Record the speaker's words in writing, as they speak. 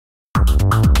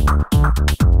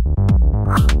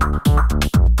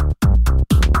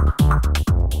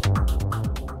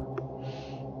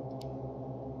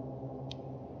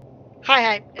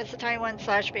Hi, it's the Tiny One /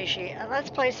 BIshie, and let's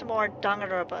play some more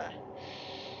Danganronpa.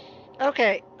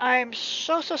 Okay, I'm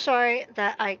so sorry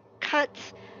that I cut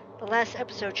the last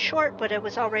episode short, but it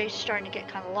was already starting to get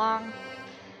kind of long.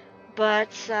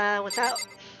 But without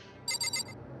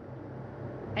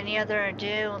any other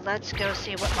ado, let's go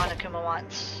see what Monokuma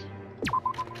wants.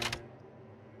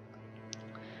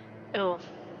 Ooh.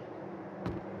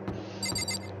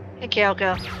 Hey,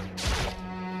 Kyoko.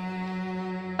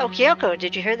 Oh, Kyoko,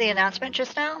 did you hear the announcement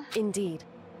just now? Indeed.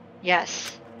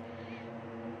 Yes.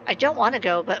 I don't want to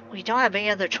go, but we don't have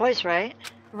any other choice, right?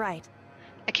 Right.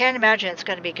 I can't imagine it's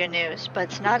going to be good news, but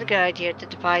it's not a good idea to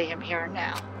defy him here and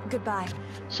now. Goodbye.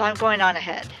 So I'm going on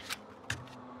ahead.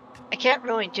 I can't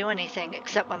really do anything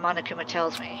except what Monokuma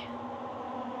tells me.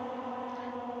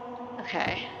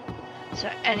 Okay.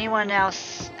 So anyone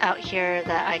else out here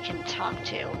that I can talk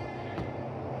to?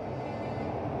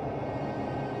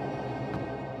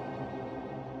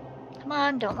 Come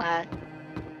on, don't lag.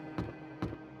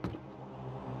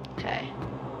 Okay.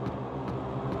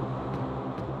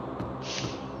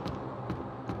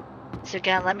 So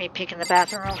again, let me peek in the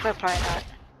bathroom real quick. Probably not.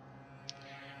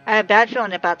 I have a bad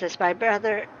feeling about this, but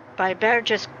I better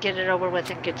just get it over with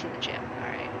and get to the gym.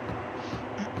 Alright.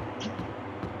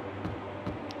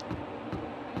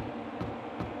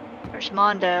 There's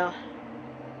Mondo.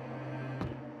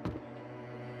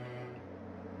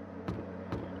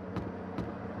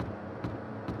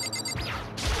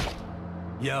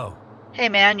 Yo. Hey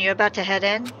man, you about to head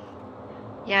in?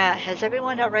 Yeah, has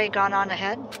everyone already gone on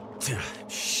ahead?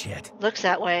 Shit. Looks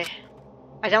that way.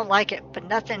 I don't like it, but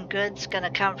nothing good's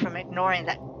gonna come from ignoring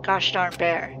that gosh darn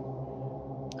bear.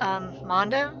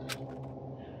 Mondo?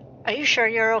 Are you sure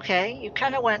you're okay? You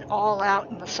kinda went all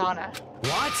out in the sauna.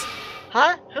 What?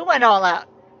 Huh? Who went all out?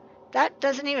 That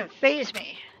doesn't even faze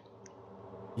me.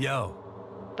 Yo.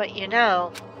 But you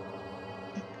know,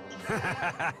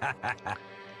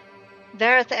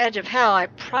 there at the edge of hell, a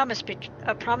promise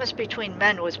between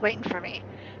men was waiting for me.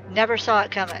 Never saw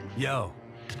it coming. Yo.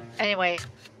 Anyway,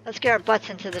 let's get our butts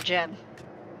into the gym.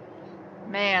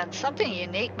 Man, something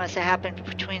unique must have happened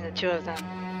between the two of them.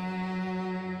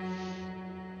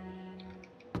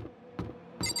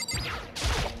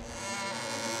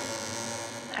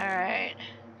 Alright.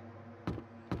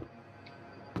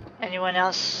 Anyone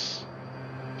else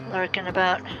lurking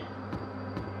about?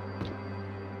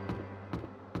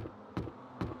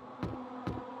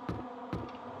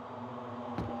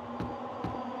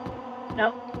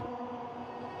 Nope.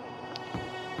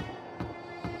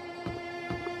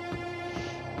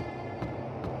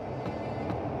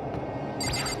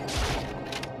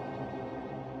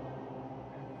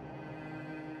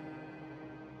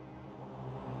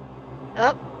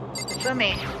 Oh,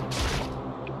 Hifumi.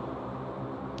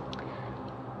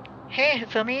 Hey,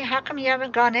 Hifumi, how come you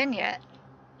haven't gone in yet?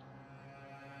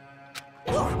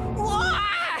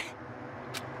 Why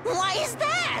is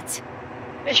that?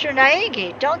 Mr.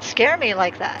 Naegi, don't scare me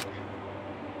like that.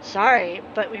 Sorry,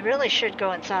 but we really should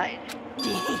go inside.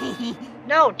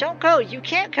 No, don't go. You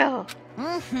can't go.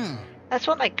 That's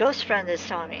what my ghost friend is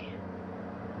telling me.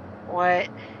 What?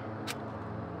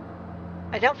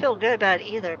 I don't feel good about it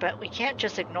either, but we can't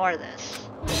just ignore this.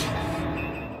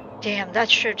 Damn,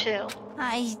 that's true too.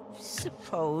 I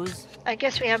suppose. I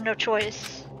guess we have no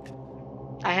choice.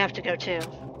 I have to go too.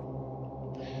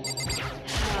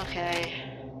 Okay.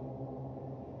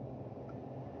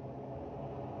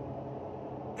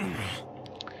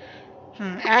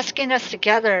 Asking us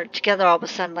together all of a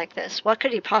sudden like this, what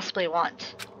could he possibly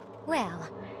want? Well.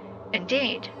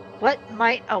 Indeed. What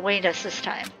might await us this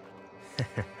time?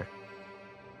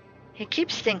 He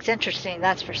keeps things interesting,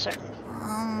 that's for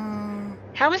certain.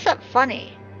 How is that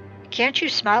funny? Can't you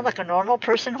smile like a normal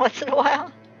person once in a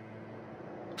while?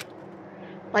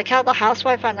 Like how the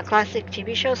housewife on the classic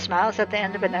TV show smiles at the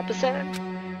end of an episode?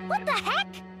 What the heck?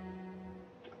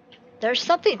 There's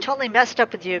something totally messed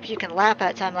up with you if you can laugh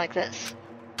at a time like this.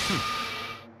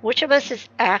 Which of us is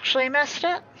actually messed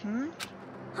up?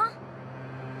 Huh?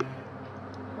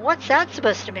 What's that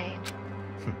supposed to mean?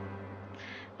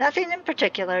 Nothing in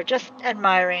particular, just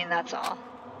admiring, that's all.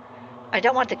 I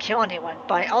don't want to kill anyone,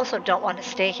 but I also don't want to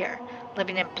stay here,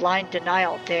 living in blind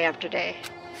denial day after day.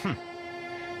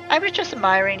 I was just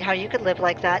admiring how you could live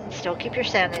like that and still keep your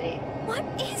sanity. What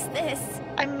is this?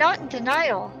 I'm not in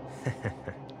denial.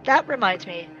 That reminds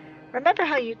me. Remember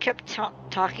how you kept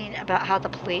talking about how the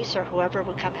police or whoever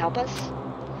would come help us?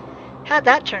 How'd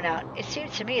that turn out? It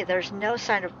seems to me there's no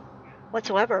sign of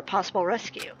whatsoever a possible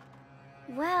rescue.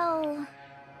 Well...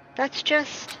 That's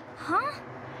just... Huh?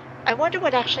 I wonder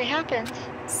what actually happened.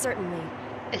 Certainly.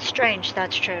 It's strange,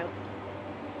 that's true.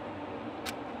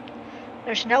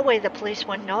 There's no way the police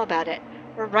wouldn't know about it.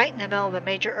 We're right in the middle of a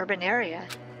major urban area.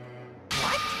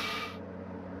 What?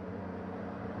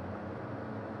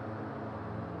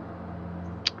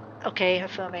 Okay,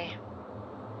 Hifumi.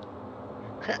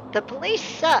 The police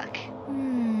suck.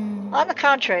 On the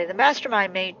contrary, the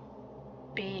mastermind may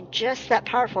be just that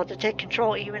powerful to take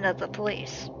control even of the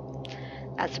police.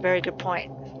 That's a very good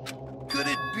point. Could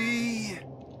it be?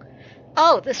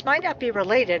 Oh, this might not be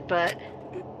related, but...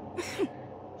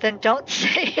 then don't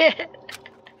say it.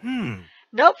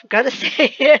 Nope, gotta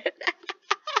say it.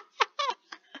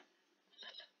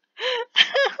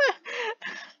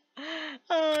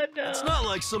 Oh no. It's not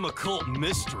like some occult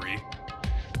mystery.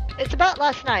 It's about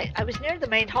last night. I was near the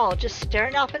main hall, just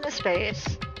staring off into space.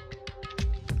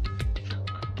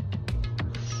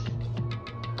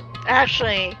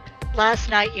 Actually, last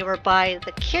night you were by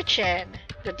the kitchen,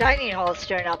 the dining hall,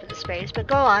 staring off into space, but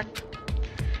go on.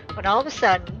 When all of a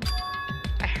sudden,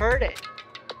 I heard it.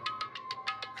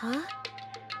 Huh?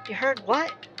 You heard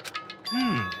what?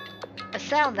 A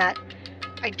sound that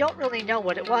I don't really know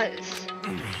what it was.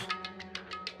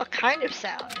 What kind of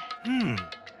sound?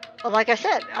 Well, like I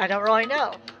said, I don't really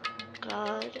know.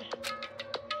 God.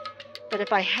 But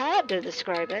if I had to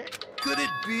describe it... Could it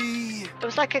be? It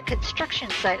was like a construction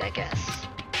site, I guess.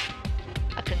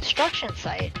 A construction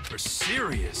site? You're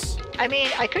serious? I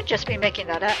mean, I could just be making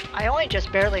that up. I only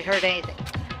just barely heard anything.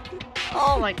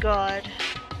 Oh my god.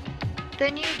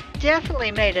 Then you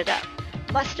definitely made it up.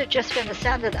 Must have just been the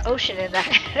sound of the ocean in that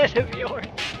head of yours.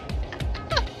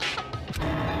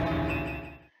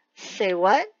 Say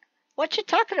what? What you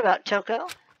talking about, Toko?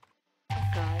 Oh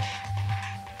god.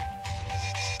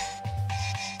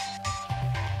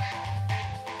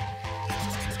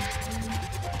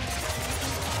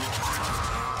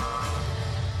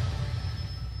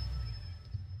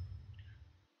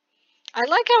 I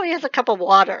like how he has a cup of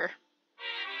water.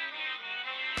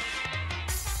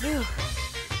 Phew.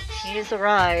 He's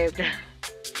arrived.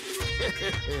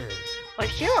 What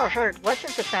Hiro heard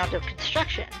wasn't the sound of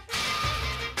construction,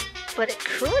 but it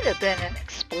could have been an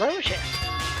explosion.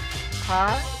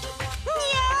 Huh?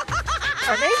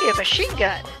 Or maybe a machine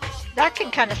gun. That can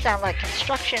kind of sound like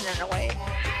construction in a way.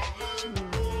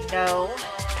 No.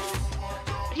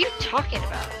 What are you talking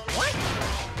about? What?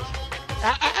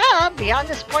 Beyond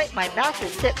this point, my mouth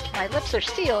is zipped, my lips are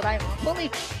sealed, I'm fully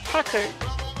puckered.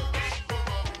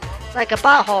 Like a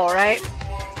butthole, right?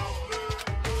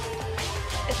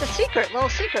 It's a secret, little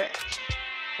secret.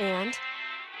 And?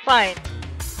 Fine.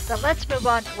 Then let's move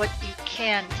on to what you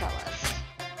can tell us.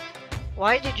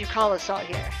 Why did you call us all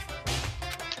here?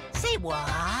 Say what?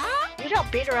 You don't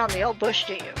beat around the old bush,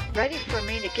 do you? Ready for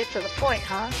me to get to the point,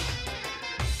 huh?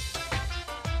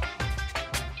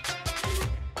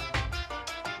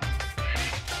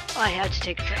 I had to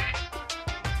take a drink.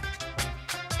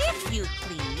 If you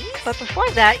please. But before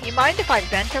that, you mind if I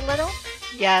vent a little?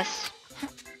 Yes.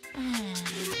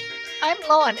 I'm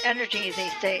low on energy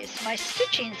these days. My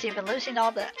stitching's even losing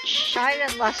all the shine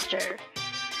and luster.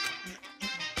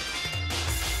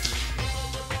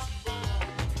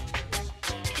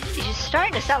 You're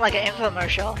starting to sound like an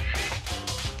infomercial.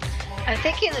 I'm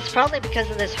thinking it's probably because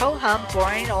of this ho-hum,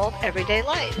 boring old everyday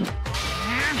life.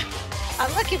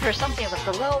 I'm looking for something with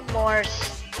a little more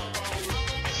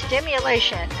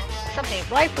stimulation. Something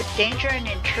rife with danger and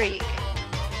intrigue.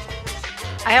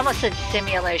 I almost said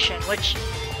stimulation, which,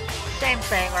 same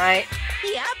thing, right?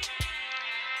 Yep.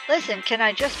 Listen, can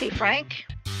I just be frank?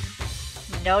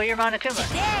 No, you're Monokuma.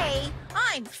 Today,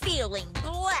 I'm feeling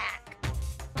black.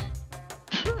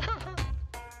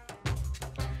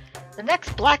 The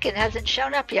next Blacken hasn't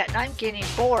shown up yet, and I'm getting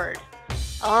bored.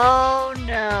 Oh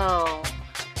no.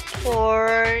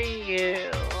 For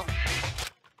you.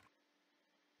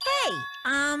 Hey,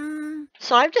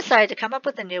 So I've decided to come up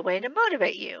with a new way to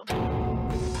motivate you.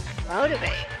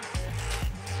 Motivate?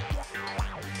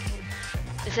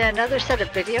 Is it another set of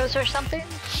videos or something?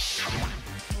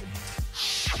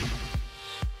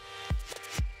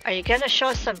 Are you gonna show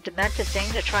us some demented thing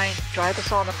to try and drive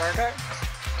us all to murder?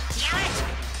 Yes.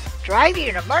 Drive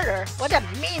you to murder? What a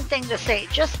mean thing to say,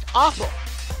 just awful.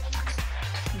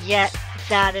 Yet,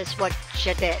 that is what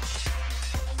you did.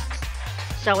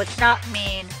 So it's not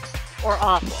mean or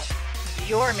awful.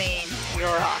 You're mean, you're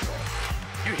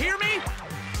awful. You hear me?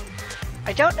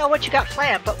 I don't know what you got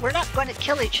planned, but we're not going to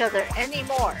kill each other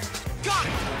anymore. Got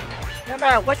it! No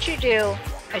matter what you do,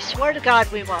 I swear to God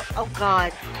we won't. Oh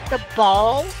God, the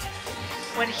ball?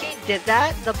 When he did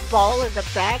that, the ball in the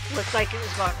back looked like it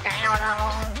was going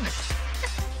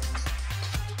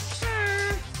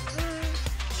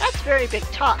That's very big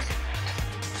talk.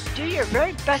 Do your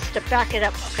very best to back it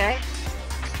up, okay?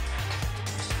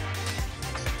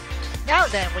 Now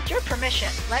then, with your permission,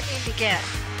 let me begin.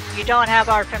 You don't have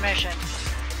our permission.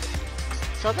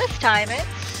 So this time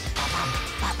it's...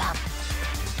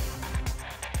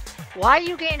 Why are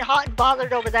you getting hot and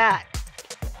bothered over that?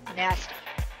 Nasty.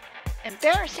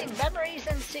 Embarrassing memories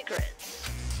and secrets.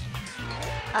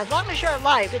 As long as you're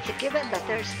alive, it's a given that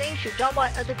there's things you don't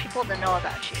want other people to know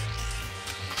about you.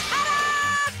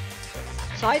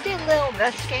 So I did a little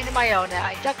investigating of my own and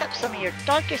I dug up some of your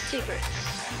darkest secrets.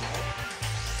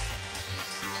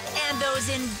 And those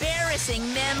embarrassing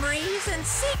memories and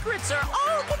secrets are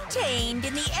all contained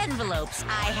in the envelopes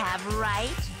I have right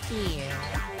here.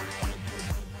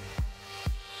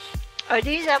 Are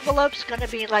these envelopes going to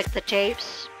be like the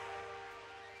tapes?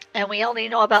 And we only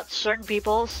know about certain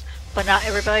people's, but not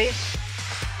everybody's?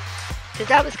 Because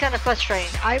that was kind of frustrating.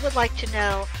 I would like to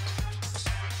know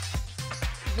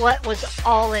what was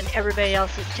all in everybody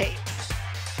else's tape.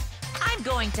 I'm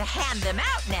going to hand them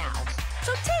out now,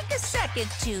 so take a second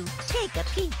to take a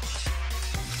peek.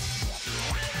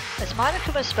 As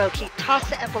Monokuma spoke, he tossed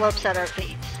the envelopes at our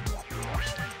feet.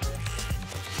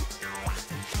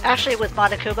 Actually, with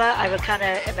Monokuma, I would kind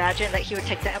of imagine that he would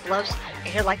take the envelopes and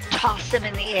he'd like toss them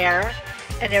in the air,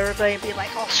 and everybody would be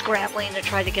like all scrambling to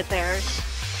try to get theirs.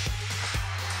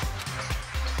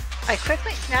 I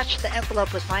quickly snatched the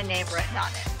envelope with my name written on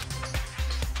it.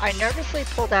 I nervously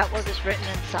pulled out what was written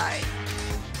inside,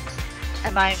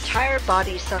 and my entire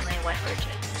body suddenly went rigid.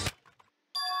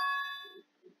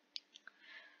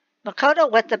 Makoto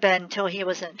wet the bed until he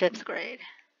was in 5th grade.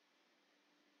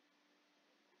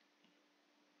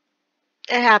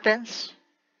 It happens.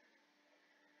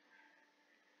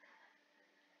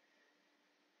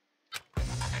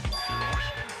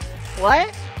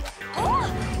 What?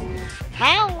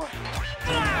 How?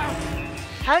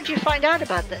 How'd you find out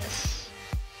about this?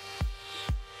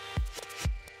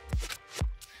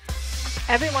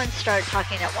 Everyone started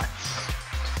talking at once.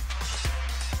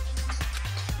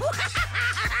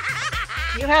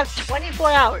 You have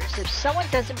 24 hours. If someone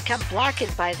doesn't become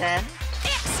blackened by then,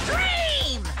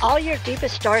 Extreme! all your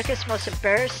deepest, darkest, most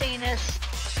embarrassingest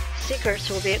secrets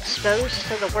will be exposed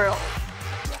to the world.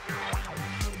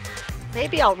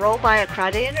 Maybe I'll roll by a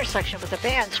crowded intersection with a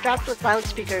van strapped with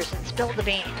loudspeakers and spill the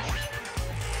beans.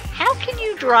 How can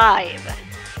you drive,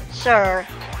 sir?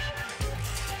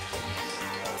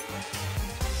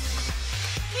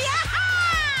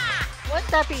 Yaha!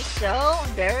 Wouldn't that be so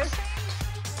embarrassing?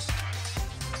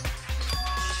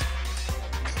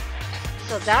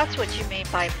 So that's what you mean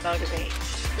by motivate.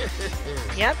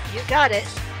 Yep, you got it.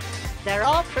 They're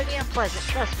all pretty unpleasant,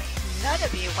 trust me. None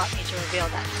of you want me to reveal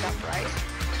that stuff, right?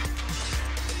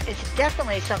 It's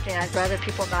definitely something I'd rather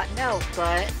people not know,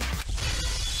 but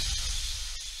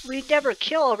we'd never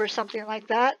kill over something like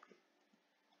that.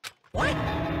 What?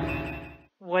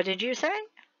 What did you say?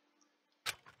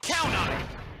 Count on it!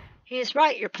 He's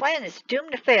right, your plan is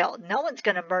doomed to fail. No one's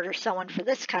gonna murder someone for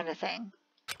this kind of thing.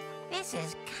 This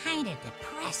is kind of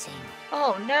depressing.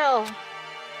 Oh no.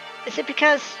 Is it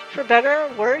because, for better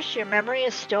or worse, your memory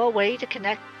is still a way to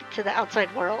connect to the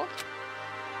outside world?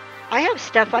 I have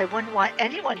stuff I wouldn't want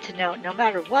anyone to know, no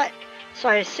matter what, so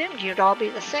I assumed you'd all be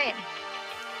the same.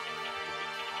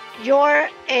 You're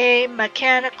a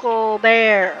mechanical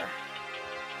bear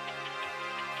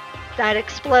that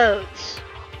explodes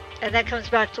and then comes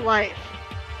back to life.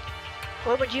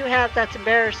 What would you have that's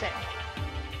embarrassing?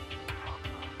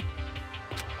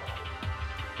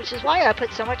 Which is why I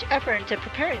put so much effort into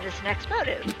preparing this next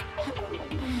motive.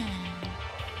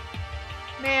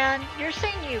 Man, you're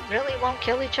saying you really won't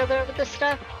kill each other over this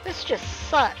stuff? This just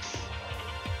sucks.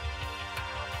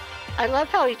 I love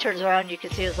how he turns around and you can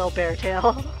see his little bear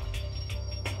tail.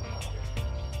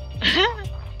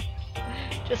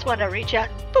 Just want to reach out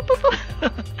and boop, boop,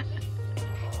 boop.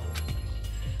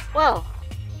 Well,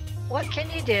 what can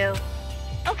you do?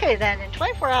 Okay then, in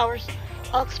 24 hours,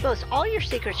 I'll expose all your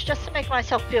secrets just to make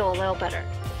myself feel a little better.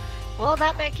 Will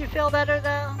that make you feel better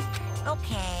though?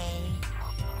 Okay.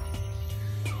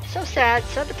 So sad,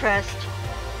 so depressed,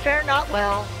 fare not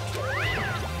well.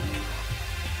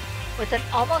 With an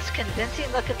almost convincing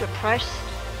look of depressed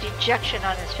dejection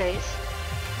on his face,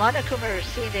 Monokuma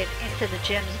receded into the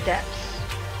gym's depths.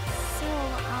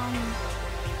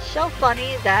 So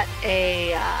funny that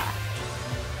a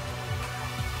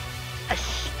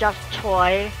stuffed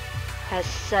toy has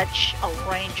such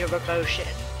a range of emotion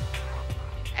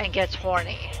and gets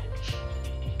horny.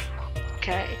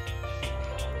 Okay.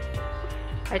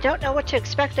 I don't know what to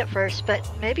expect at first, but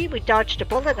maybe we dodged a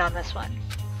bullet on this one.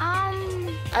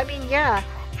 I mean, yeah,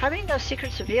 having those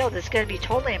secrets revealed is going to be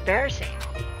totally embarrassing.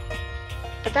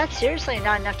 But that's seriously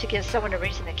not enough to give someone a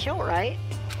reason to kill, right?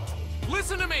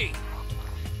 Listen to me!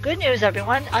 Good news,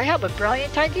 everyone. I have a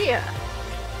brilliant idea.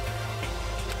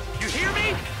 You hear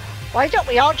me? Why don't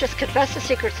we all just confess the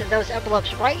secrets in those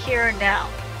envelopes right here and now?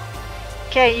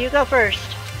 Okay, you go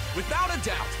first. Without a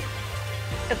doubt.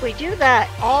 If we do that,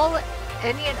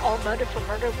 any and all motive for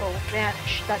murder will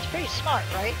vanish. That's pretty smart,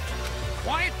 right?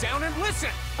 Quiet down and listen.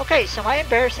 Okay, so my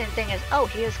embarrassing thing is... Oh,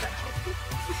 he is going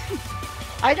to.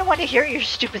 I don't want to hear your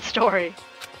stupid story.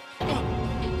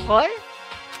 What?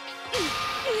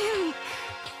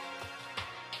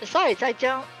 Besides, I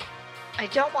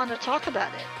don't want to talk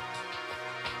about it.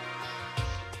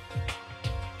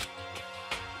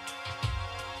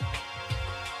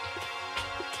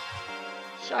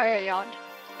 Sorry, I yawned.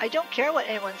 I don't care what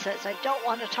anyone says. I don't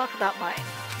want to talk about mine.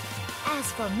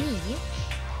 As for me,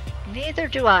 Neither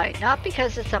do I. Not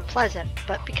because it's unpleasant,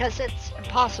 but because it's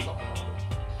impossible.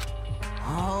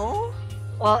 Oh?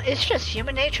 Well, it's just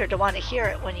human nature to want to hear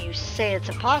it when you say it's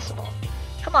impossible.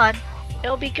 Come on,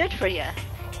 it'll be good for you.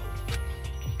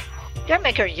 Don't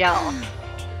make her yell.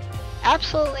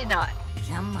 Absolutely not.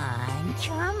 Come on,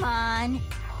 come on.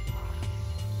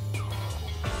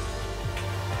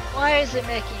 Why is it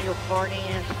making you horny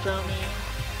and foamy?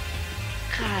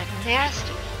 God,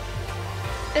 nasty.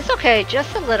 It's okay,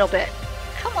 just a little bit.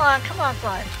 Come on, come on,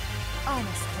 come on.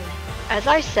 honestly, As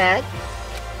I said,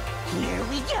 Here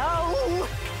we go.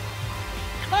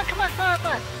 come on, come on, come on,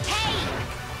 come on. Hey!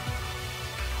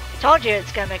 Told you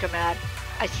it's gonna make her mad.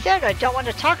 I said I don't want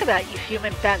to talk about you,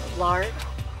 human fat lard.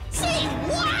 Say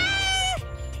what?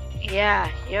 Yeah,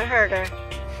 you heard her.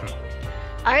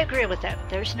 I agree with them.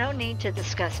 There's no need to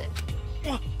discuss it.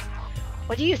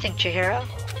 What do you think, Chihiro?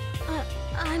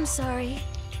 I'm sorry,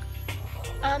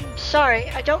 Sorry,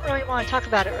 I don't really want to talk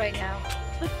about it right now.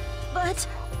 but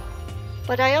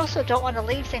But I also don't want to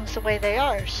leave things the way they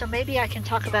are, so maybe I can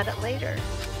talk about it later.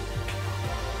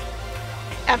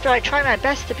 After I try my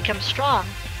best to become strong,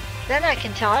 then I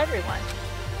can tell everyone.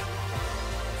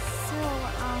 so,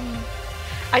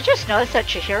 I just noticed that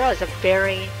Chihiro has a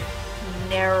very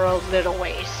narrow little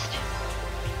waist.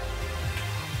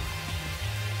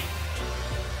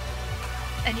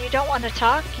 And you don't want to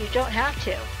talk? You don't have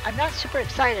to. I'm not super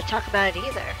excited to talk about it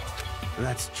either.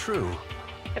 That's true.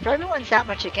 If everyone's that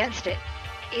much against it,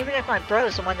 even if my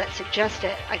bro's the one that suggests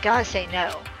it, I gotta say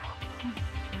no.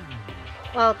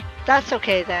 Well, that's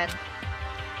okay then.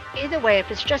 Either way, if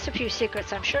it's just a few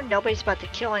secrets, I'm sure nobody's about to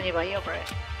kill anybody over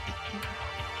it.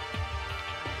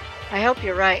 I hope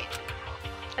you're right.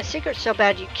 A secret so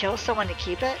bad you'd kill someone to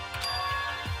keep it?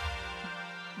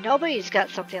 Nobody's got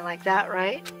something like that,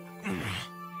 right?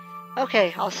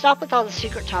 Okay, I'll stop with all the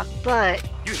secret talk, but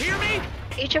You hear me?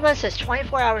 each of us has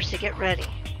 24 hours to get ready.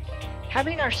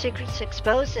 Having our secrets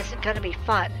exposed isn't going to be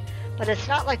fun, but it's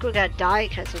not like we're going to die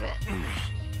because of it.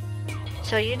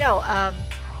 So you know,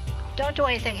 don't do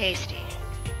anything hasty.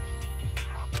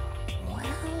 Well,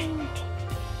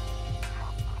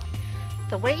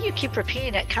 The way you keep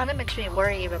repeating it kind of makes me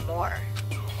worry even more.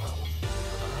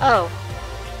 Oh,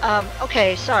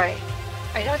 okay, sorry.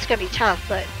 I know it's going to be tough,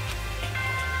 but...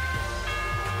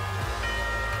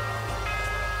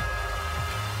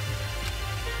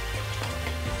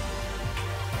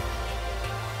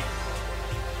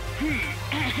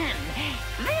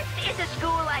 This is a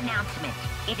school announcement.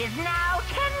 It is now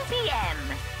 10 p.m.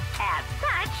 As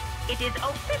such, it is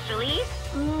officially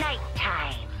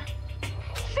nighttime.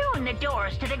 Soon the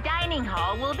doors to the dining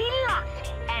hall will be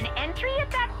locked, and entry at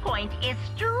that point is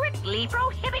strictly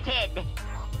prohibited.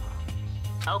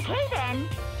 Okay then.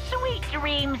 Sweet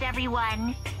dreams,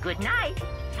 everyone. Good night.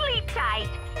 Sleep tight.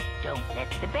 Don't let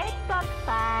the bed bug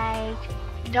bite.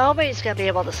 Nobody's going to be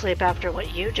able to sleep after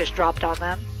what you just dropped on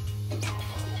them.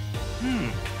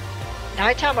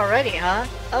 Nighttime already, huh?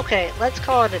 Okay, let's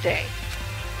call it a day.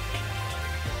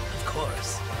 Of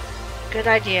course. Good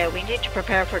idea. We need to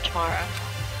prepare for tomorrow.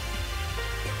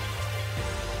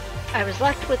 I was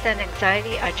left with an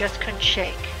anxiety I just couldn't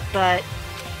shake, but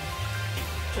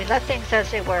we left things as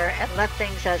they were and left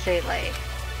things as they lay.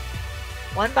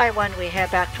 One by one, we head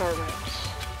back to our rooms.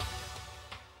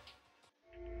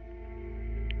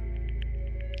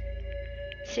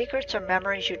 Secrets are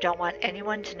memories you don't want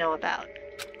anyone to know about.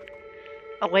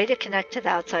 A way to connect to the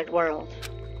outside world.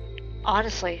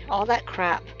 Honestly, all that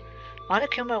crap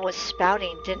Monokuma was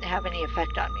spouting didn't have any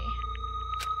effect on me.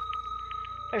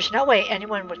 There's no way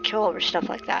anyone would kill over stuff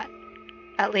like that.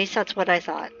 At least that's what I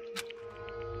thought.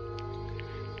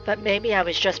 But maybe I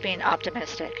was just being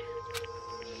optimistic.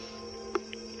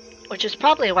 Which is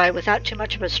probably why, without too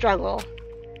much of a struggle...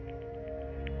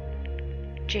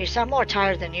 Geez, I'm more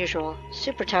tired than usual.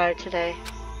 Super tired today.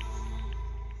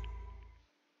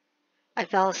 I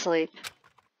fell asleep.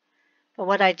 But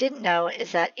what I didn't know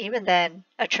is that even then,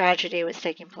 a tragedy was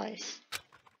taking place.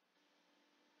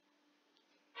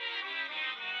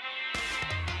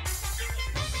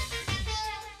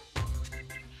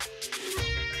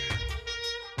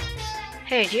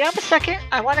 Hey, do you have a second?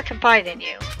 I want to confide in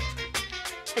you.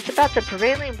 It's about the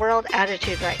prevailing world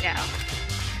attitude right now.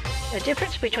 The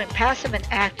difference between passive and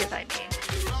active, I mean.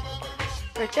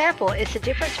 For example, it's the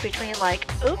difference between like,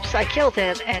 oops, I killed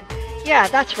him, and yeah,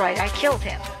 that's right, I killed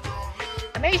him.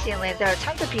 Amazingly, there are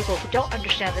tons of people who don't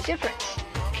understand the difference.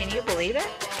 Can you believe it?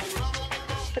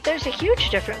 But there's a huge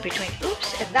difference between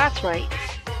oops and that's right.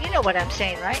 You know what I'm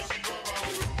saying, right?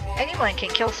 Anyone can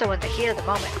kill someone in the heat of the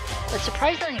moment, but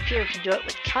surprisingly few can do it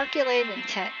with calculated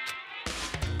intent.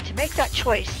 To make that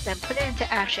choice, then put it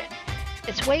into action,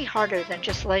 it's way harder than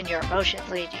just letting your emotions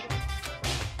lead you.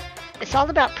 It's all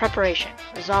about preparation,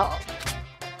 resolve.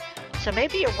 So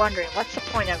maybe you're wondering what's the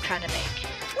point I'm trying to make.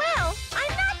 Well,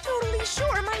 I'm not totally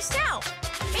sure myself.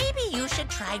 Maybe you should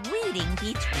try reading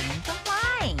between the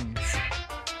lines.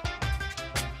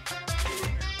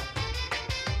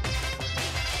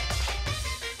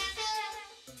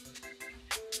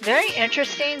 Very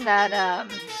interesting that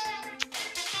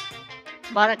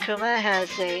Monokuma has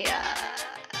a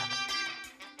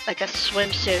like a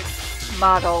swimsuit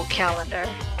model calendar.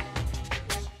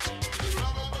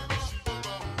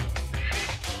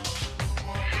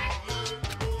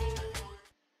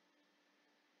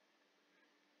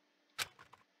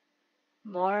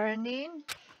 Morning.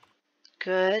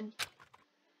 Good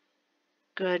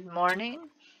morning.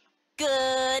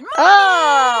 Good morning!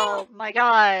 Oh my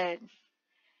god.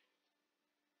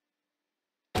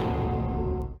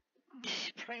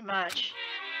 Pretty much.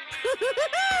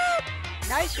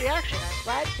 Nice reaction. I'm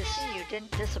glad to see you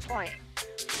didn't disappoint.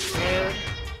 Dude.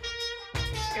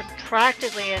 You're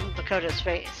practically in Makoto's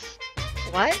face.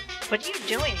 What? What are you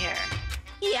doing here?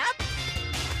 Yep.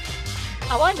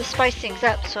 I wanted to spice things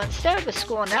up, so instead of a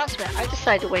school announcement, I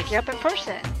decided to wake you up in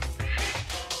person.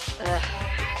 Ugh.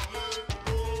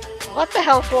 What the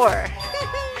hell for?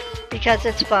 Because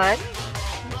it's fun?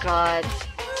 God.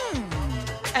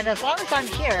 And as long as I'm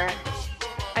here,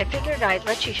 I figured I'd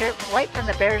let you hear it right from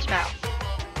the bear's mouth.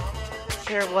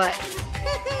 Hear what?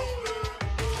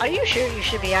 Are you sure you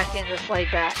should be acting this laid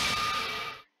back?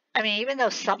 I mean, even though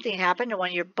something happened to one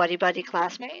of your buddy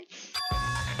classmates?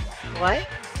 What?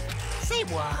 Say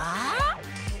what?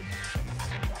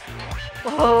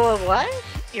 Whoa, what?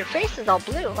 Your face is all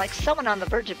blue, like someone on the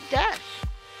verge of death.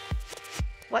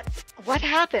 What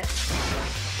happened?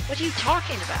 What are you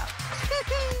talking about?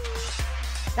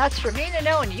 That's for me to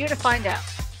know and you to find out.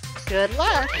 Good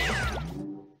luck.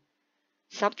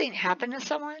 Something happened to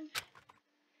someone?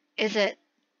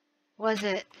 Was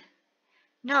it?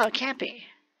 No, it can't be.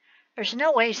 There's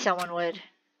no way someone would.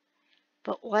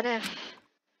 But what if?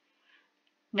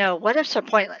 No, what ifs are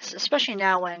pointless, especially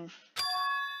now when...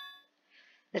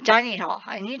 The dining hall.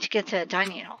 I need to get to the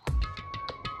dining hall.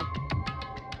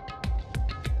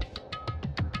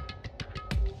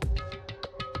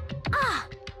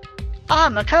 Ah,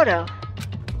 Makoto.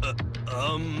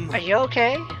 Are you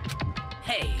okay?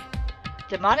 Hey.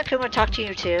 Did Monokuma talk to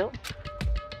you too?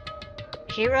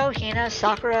 Hiro, Hina,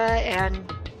 Sakura, and...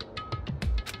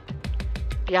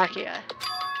 Byakuya.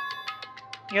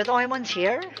 You're the only ones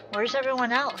here? Where's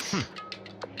everyone else?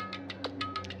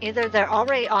 Either they're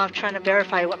already off trying to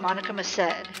verify what Monokuma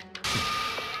said,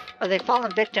 or they've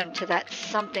fallen victim to that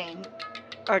something,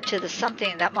 or to the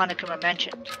something that Monokuma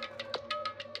mentioned.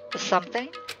 The something?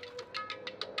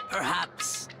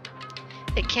 Perhaps.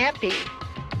 It can't be.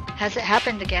 Has it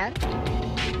happened again?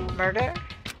 Murder?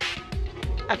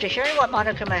 After hearing what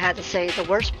Monokuma had to say, the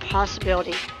worst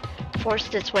possibility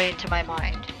forced its way into my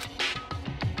mind.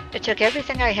 It took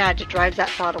everything I had to drive that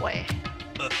thought away.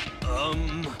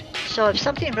 So if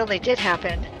something really did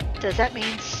happen, does that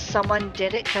mean someone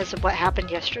did it because of what happened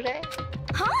yesterday?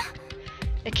 Huh?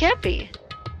 It can't be.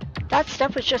 That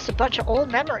stuff was just a bunch of old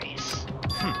memories.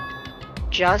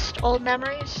 Just old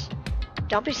memories?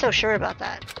 Don't be so sure about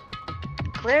that.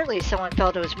 Clearly someone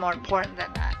felt it was more important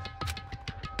than that.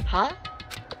 Huh?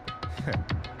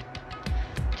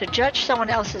 To judge someone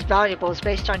else's valuables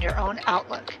based on your own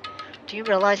outlook. Do you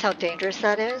realize how dangerous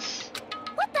that is?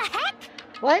 What the heck?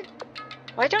 What?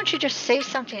 Why don't you just say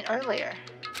something earlier?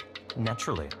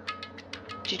 Naturally.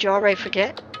 Did you already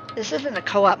forget? This isn't a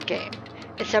co-op game.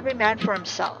 It's every man for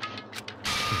himself.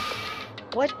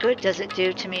 What good does it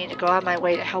do to me to go out of my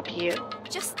way to help you?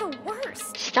 Just the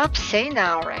worst. Stop saying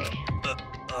that already.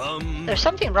 There's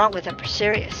something wrong with him for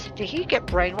serious. Did he get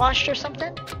brainwashed or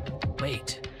something?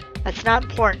 Wait. That's not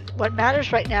important. What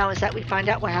matters right now is that we find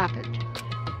out what happened.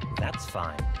 That's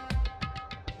fine.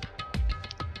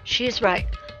 She's right.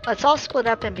 Let's all split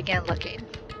up and begin looking.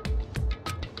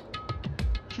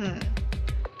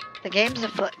 The game's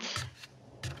afoot.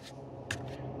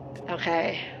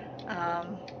 Okay.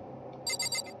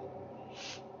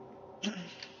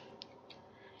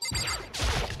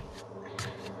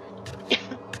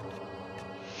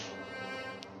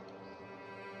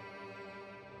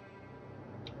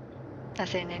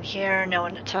 Nothing in here, no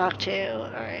one to talk to.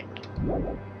 Alright.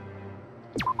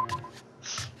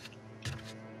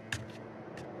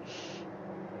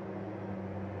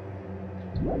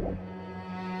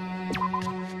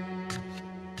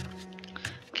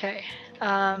 Okay.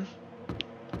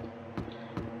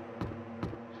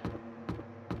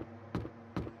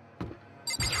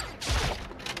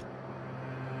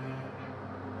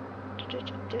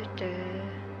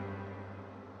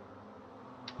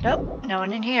 Nope, no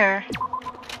one in here.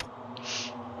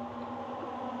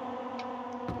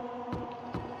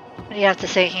 What do you have to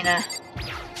say, Hina?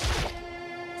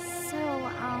 So,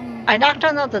 I knocked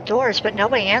on all the doors, but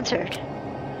nobody answered.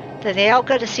 Did they all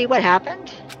go to see what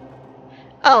happened?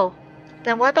 Oh,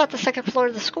 then what about the second floor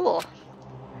of the school?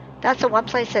 That's the one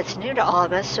place that's new to all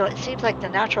of us, so it seems like the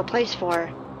natural place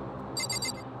for...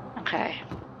 Okay.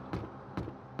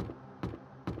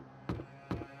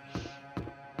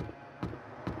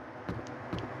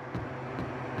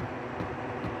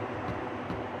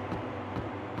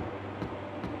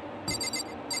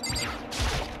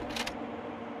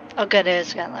 Oh good, it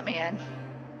is gonna let me in.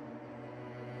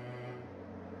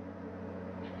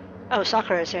 Oh,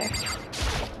 Sakura's here.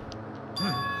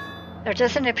 There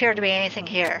doesn't appear to be anything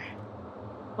here.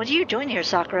 What are you doing here,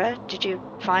 Sakura? Did you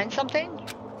find something?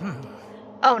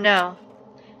 Oh no.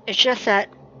 It's just that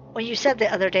what you said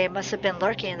the other day must have been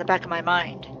lurking in the back of my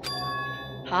mind.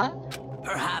 Huh?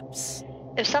 Perhaps.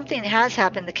 If something has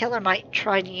happened, the killer might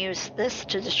try to use this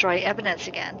to destroy evidence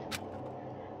again.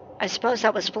 I suppose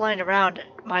that was floating around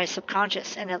my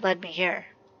subconscious, and it led me here.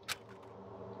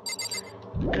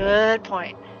 Good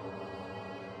point.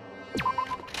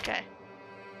 Okay.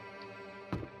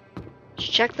 Let's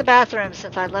check the bathroom,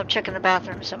 since I love checking the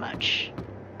bathroom so much.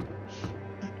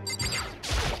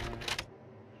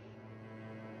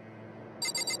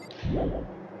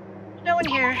 No one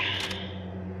here.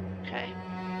 Okay.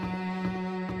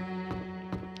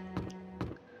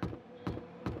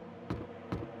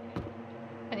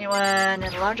 Anyone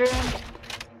in the laundry room?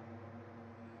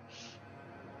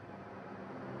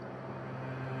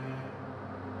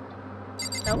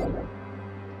 Nope.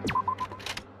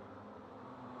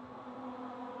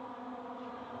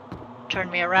 Turn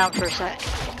me around for a sec.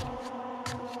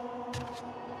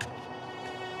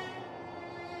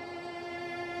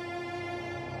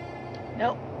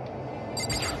 Nope.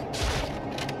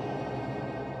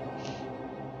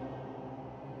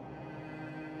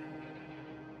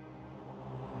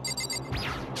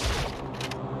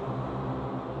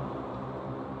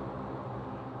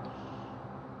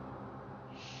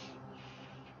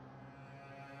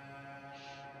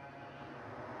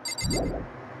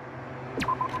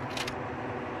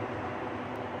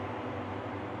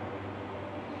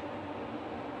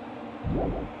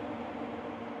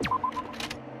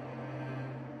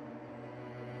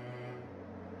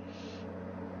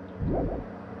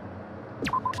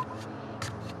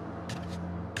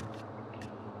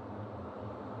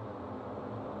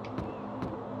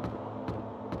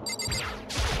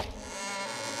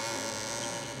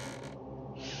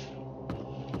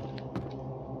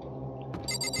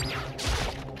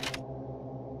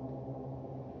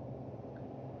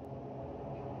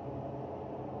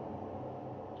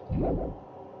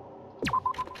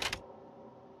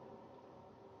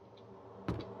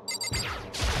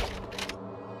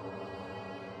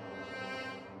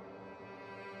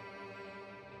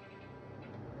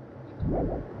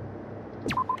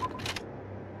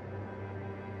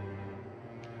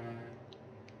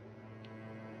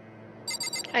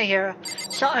 Hi, Hero.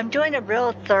 So I'm doing a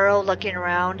real thorough looking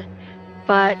around,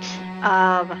 but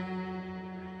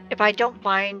if I don't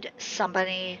find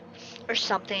somebody or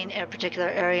something in a particular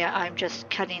area, I'm just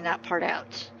cutting that part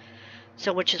out.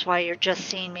 So which is why you're just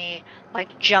seeing me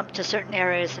like jump to certain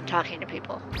areas and talking to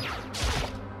people.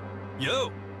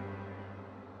 Yo!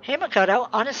 Hey Makoto,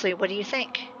 honestly, what do you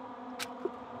think?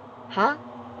 Huh?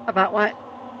 About what?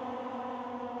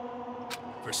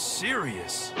 For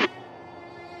serious?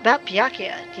 About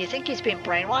Byakuya. Do you think he's being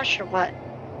brainwashed or what?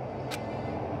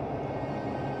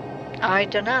 I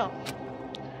don't know.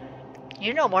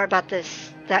 You know more about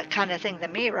that kind of thing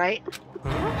than me, right?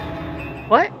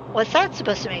 What? What's that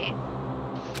supposed to mean?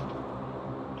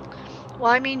 Well,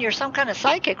 I mean, you're some kind of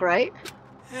psychic, right?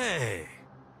 Hey.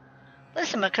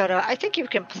 Listen, Makoto, I think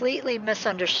you've completely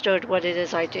misunderstood what it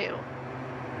is I do.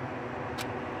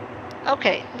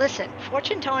 Okay, listen.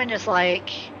 Fortune telling is like...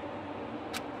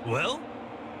 Well?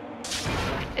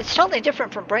 It's totally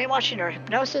different from brainwashing or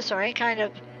hypnosis or any kind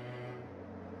of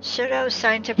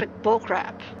pseudo-scientific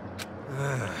bullcrap.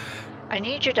 I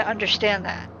need you to understand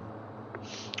that.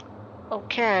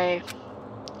 Okay.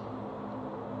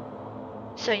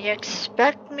 So you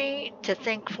expect me to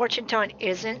think fortune telling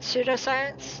isn't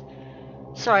pseudoscience?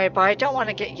 Sorry, but I don't want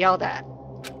to get yelled at.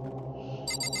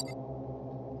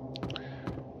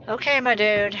 Okay, my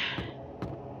dude.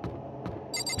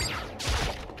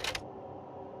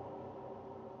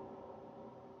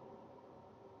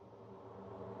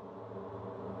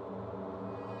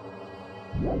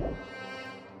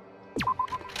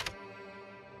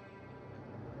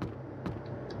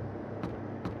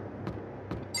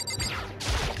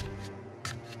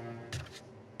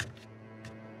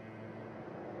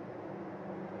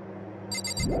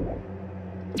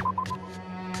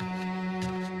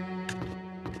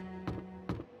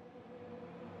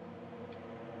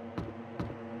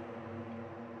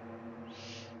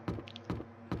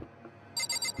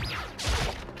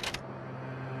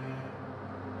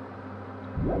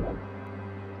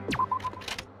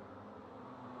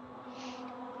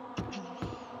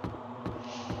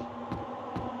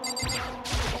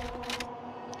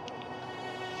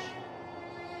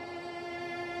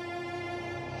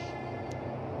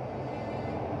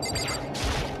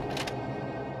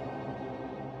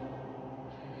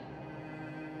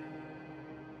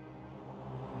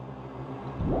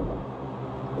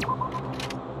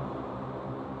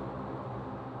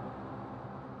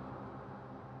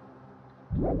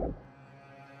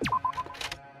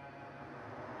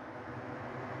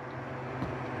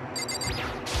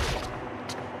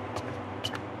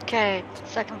 Okay,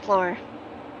 second floor.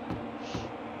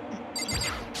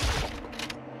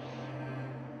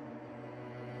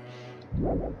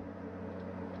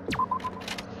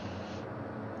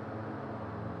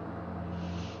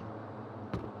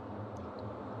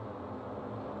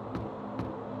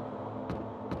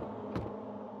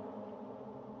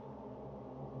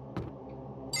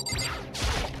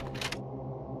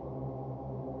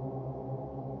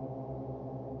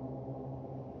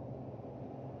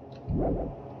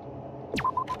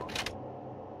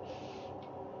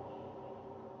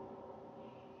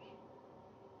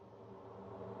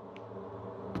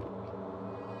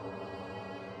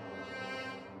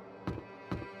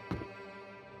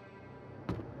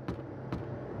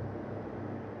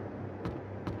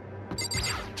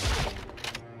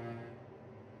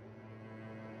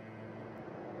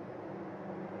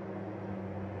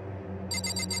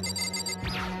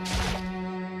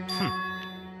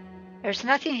 There's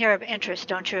nothing here of interest,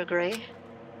 don't you agree?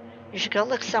 You should go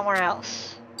look somewhere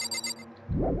else.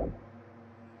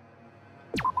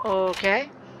 Okay.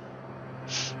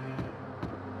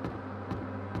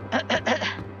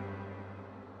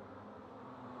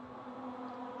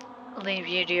 Leave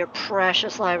you to your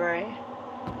precious library.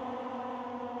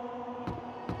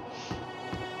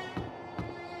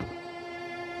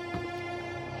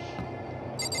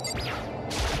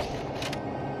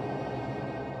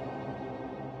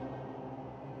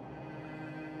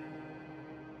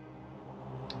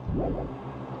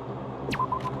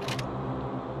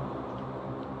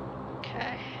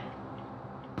 Okay.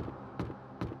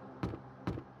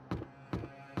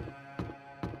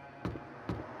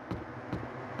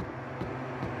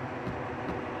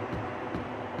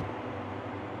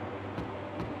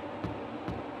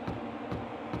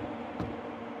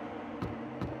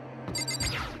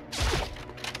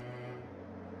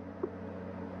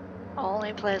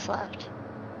 Only place left.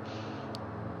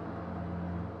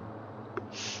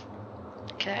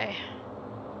 Okay.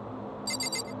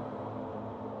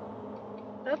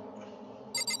 Oop.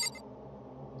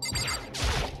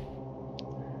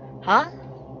 Huh?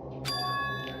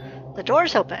 The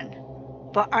door's open.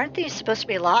 But aren't these supposed to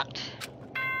be locked?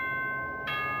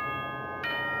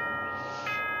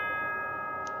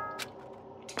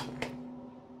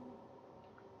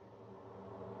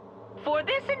 For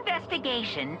this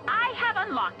investigation, I have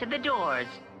unlocked the doors.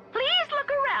 Please look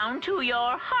around to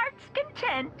your heart's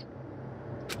content.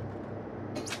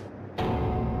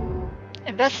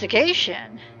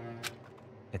 Investigation?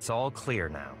 It's all clear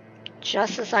now.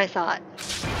 Just as I thought.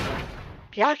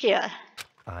 Byakuya.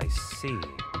 I see.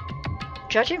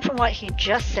 Judging from what he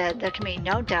just said, there can be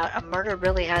no doubt a murder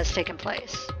really has taken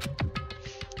place.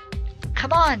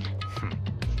 Come on!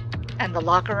 And the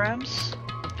locker rooms?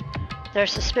 They're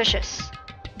suspicious.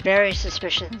 Very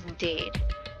suspicious indeed.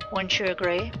 Wouldn't you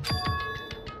agree?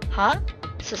 Huh?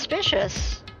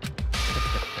 Suspicious?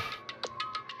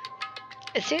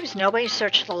 It seems nobody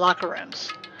searched the locker rooms.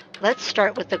 Let's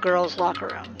start with the girls' locker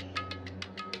room.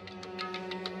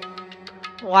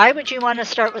 Why would you want to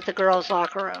start with the girls'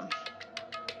 locker room?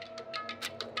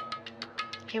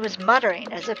 He was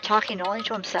muttering, as if talking only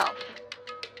to himself.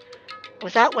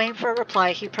 Without waiting for a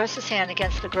reply, he pressed his hand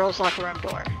against the girls' locker room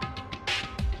door.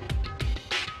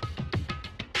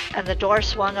 And the door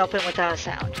swung open without a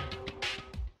sound.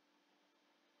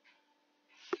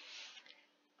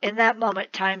 In that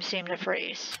moment, time seemed to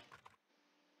freeze.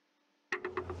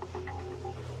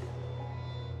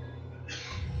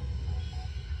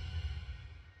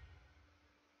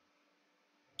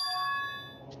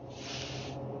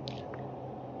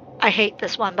 I hate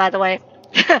this one, by the way.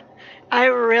 I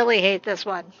really hate this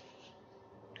one.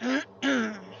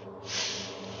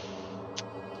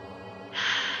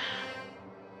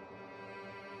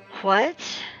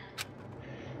 What?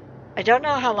 I don't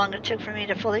know how long it took for me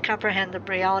to fully comprehend the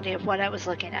reality of what I was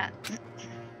looking at.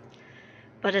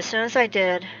 But as soon as I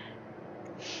did...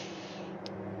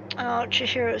 Oh,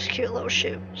 Chihiro's cute little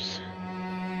shoes.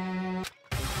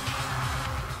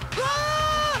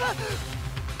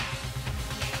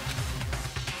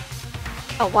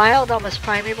 A wild, almost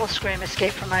primeval scream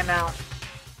escaped from my mouth.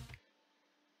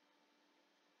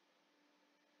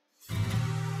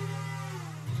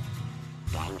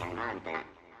 Danganronpa.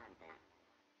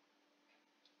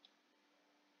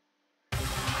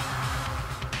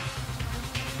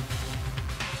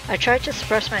 I tried to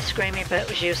suppress my screaming, but it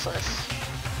was useless.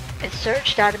 It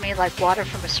surged out of me like water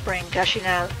from a spring gushing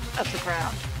out of the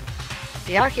ground.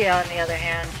 Byakuya, on the other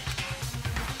hand...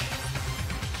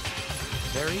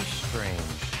 Very strange.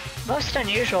 Most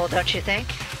unusual, don't you think?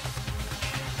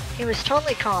 He was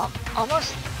totally calm,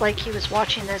 almost like he was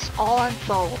watching this all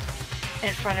unfold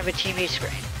in front of a TV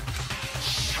screen.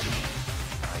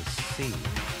 I see.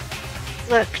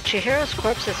 Look, Chihiro's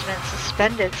corpse has been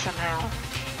suspended somehow,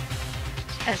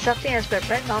 and something has been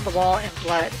written on the wall in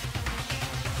blood.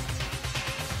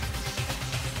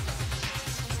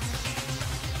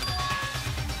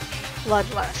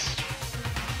 Bloodlust.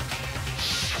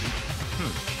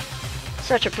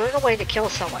 Such a brutal way to kill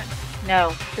someone.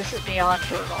 No, this is beyond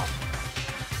brutal.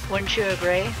 Wouldn't you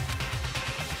agree?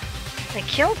 They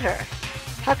killed her.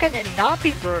 How can it not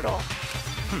be brutal?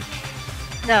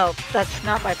 No, that's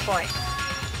not my point.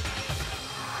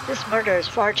 This murder is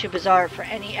far too bizarre for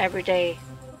any everyday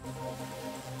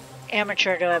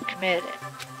amateur to have committed it.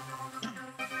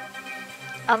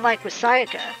 Unlike with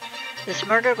Sayaka, this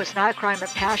murder was not a crime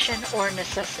of passion or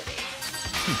necessity.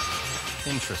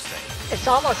 Interesting. It's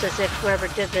almost as if whoever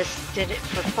did this did it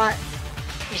for fun.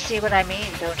 You see what I mean,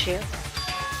 don't you?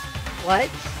 What?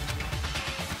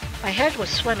 My head was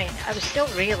swimming. I was still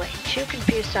reeling, too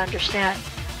confused to understand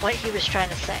what he was trying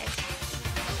to say.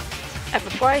 And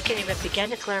before I could even begin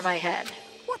to clear my head...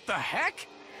 What the heck?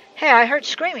 Hey, I heard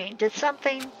screaming. Did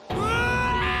something...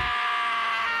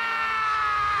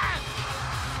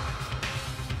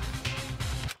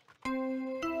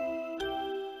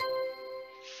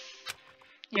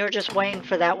 You were just waiting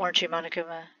for that, weren't you,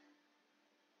 Monokuma?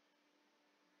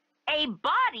 A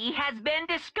body has been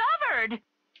discovered.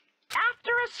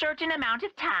 After a certain amount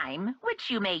of time, which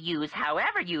you may use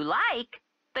however you like,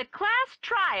 the class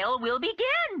trial will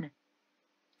begin.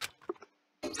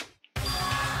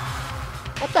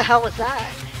 What the hell was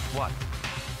that? What?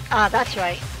 Ah, that's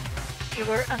right. You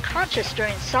were unconscious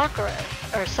during Sakura,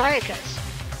 or Sayaka's,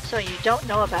 so you don't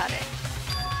know about it.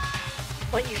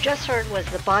 What you just heard was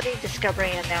the body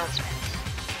discovery announcement.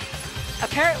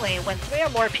 Apparently, when 3 or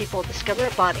more people discover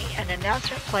a body, an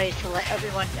announcement plays to let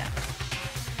everyone know.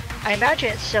 I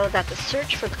imagine it's so that the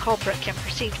search for the culprit can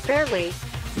proceed fairly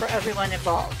for everyone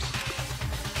involved.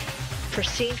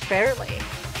 Proceed fairly?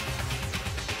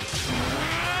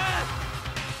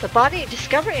 The body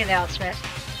discovery announcement?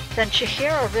 Then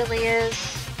Chihiro really is...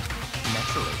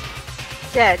 Naturally.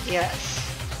 dead, yes.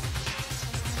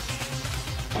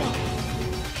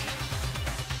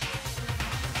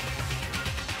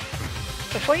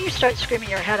 Before you start screaming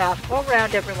your head off, we'll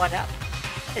round everyone up.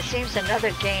 It seems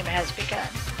another game has begun.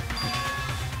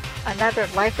 Another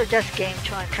life or death game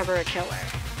to uncover a killer.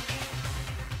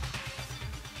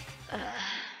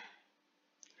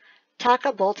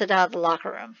 Taka bolted out of the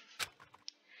locker room.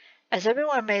 As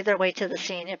everyone made their way to the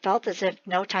scene, it felt as if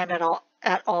no time at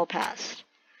all passed.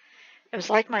 It was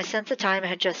like my sense of time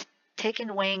had just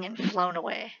taken wing and flown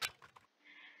away.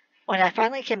 When I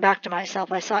finally came back to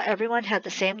myself, I saw everyone had the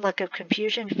same look of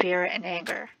confusion, fear, and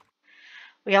anger.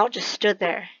 We all just stood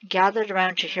there, gathered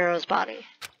around Chihiro's body.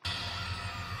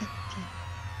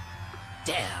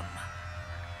 Damn.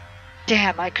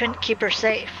 Damn, I couldn't keep her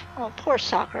safe. Oh, poor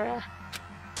Sakura.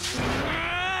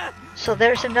 So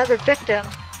there's another victim.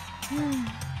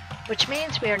 Which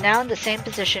means we are now in the same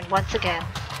position once again.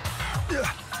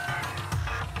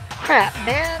 Crap,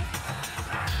 man.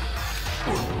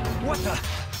 What the?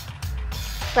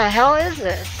 The hell is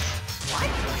this?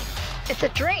 It's a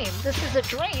dream. This is a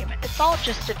dream. It's all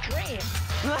just a dream.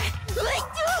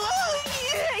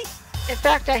 In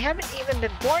fact, I haven't even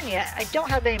been born yet. I don't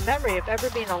have any memory of ever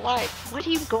being alive. What are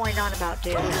you going on about,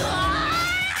 dude?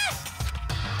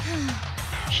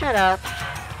 Shut up.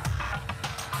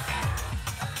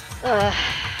 Ugh.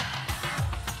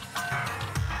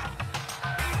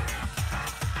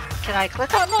 Can I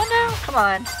click on that now? Come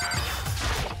on.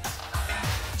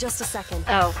 Just a second.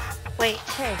 Oh, wait,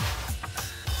 hey.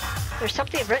 There's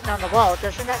something written on the wall.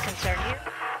 Doesn't that concern you?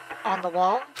 On the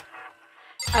wall?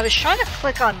 I was trying to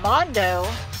click on Mondo.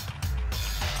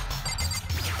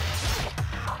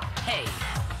 Hey.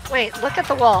 Wait, look at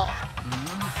the wall.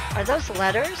 Are those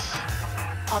letters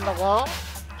on the wall?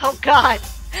 Oh god,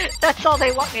 that's all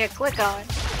they want me to click on.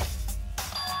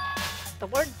 The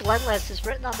word bloodless is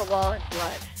written on the wall in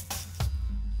blood.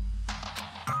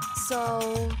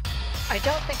 So... I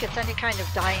don't think it's any kind of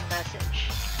dying message.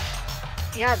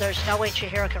 Yeah, there's no way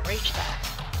Chihiro can reach that.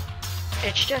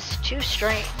 It's just too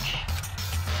strange.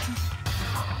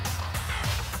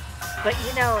 But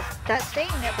you know, that thing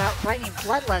about writing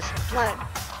bloodless in blood,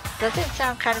 doesn't it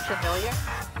sound kind of familiar?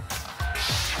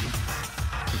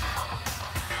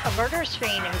 A murderous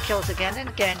fiend who kills again and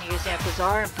again using a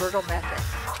bizarre and brutal method.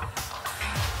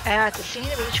 And at the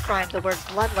scene of each crime, the word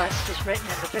bloodlust is written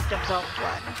in the victim's own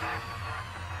blood.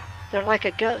 They're like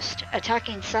a ghost,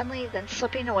 attacking suddenly, then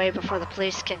slipping away before the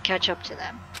police can catch up to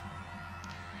them.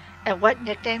 And what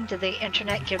nickname did the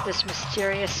internet give this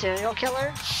mysterious serial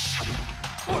killer?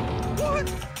 What?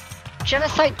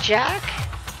 Genocide Jack?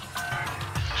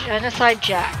 Genocide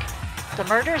Jack. The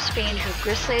murderous fiend whose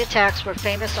grisly attacks were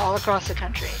famous all across the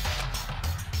country.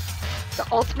 The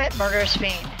ultimate murderous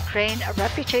fiend, creating a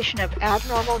reputation of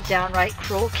abnormal, downright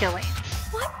cruel killings.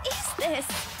 What is this?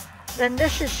 Then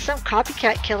this is some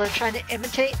copycat killer trying to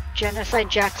imitate Genocide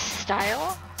Jack's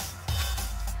style?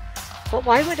 But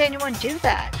why would anyone do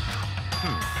that?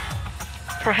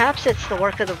 Perhaps it's the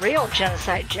work of the real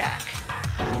Genocide Jack.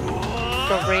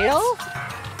 The real?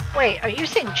 Wait, are you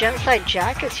saying Genocide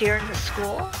Jack is here in the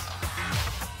school?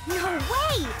 No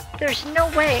way! There's no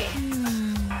way.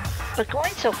 But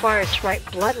going so far as to write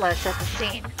bloodless at the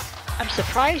scene, I'm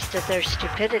surprised at their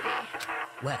stupidity.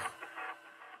 Well.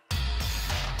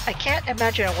 I can't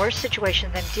imagine a worse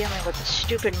situation than dealing with a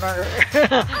stupid murderer.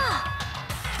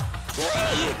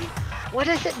 What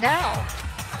is it now?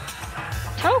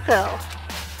 Toko!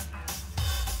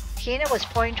 Hina was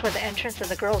pointing toward the entrance of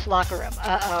the girls' locker room.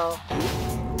 Uh-oh.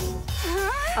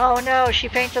 Oh no, she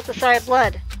faints at the sight of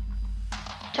blood.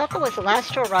 Toko was the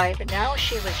last to arrive, and now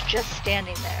she was just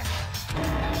standing there.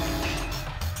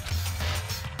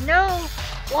 No!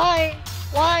 Why?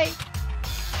 Why?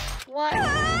 Why?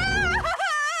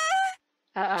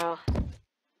 Uh-oh.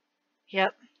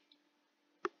 Yep.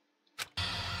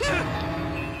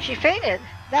 She fainted.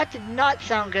 That did not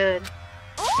sound good.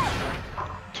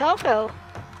 Toko!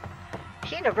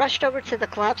 Hina rushed over to the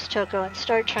collapsed Toko and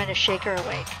started trying to shake her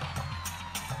awake.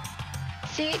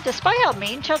 See, despite how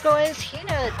mean Toko is,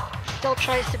 Hina still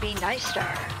tries to be nice to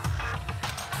her.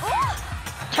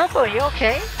 Toko, are you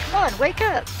okay? Come on, wake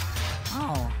up!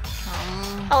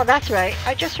 Oh, that's right.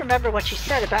 I just remember what she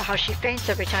said about how she faints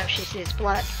every time she sees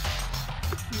blood.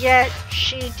 Yet,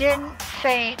 she didn't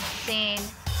faint seeing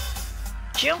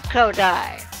Junko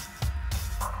die.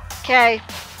 Okay.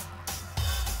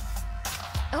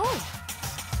 Oh.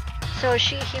 So is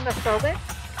she hemophobic?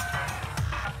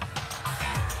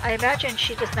 I imagine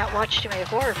she does not watch too many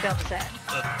horror films then.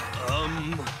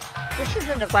 This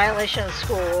isn't a violation of the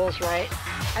school rules, right?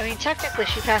 I mean, technically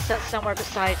she passed out somewhere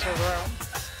besides her room.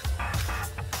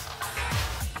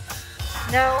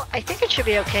 No, I think it should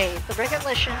be okay. The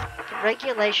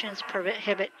regulations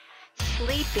prohibit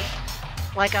sleeping,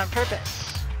 like on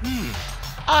purpose.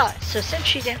 Ah, so since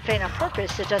she didn't faint on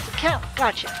purpose, it doesn't count.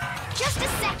 Gotcha. Just a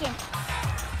second.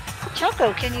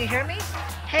 Toko, can you hear me?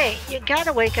 Hey, you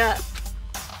gotta wake up.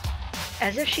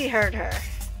 As if she heard her,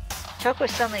 Toko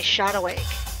suddenly shot awake.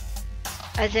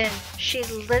 As in, she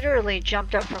literally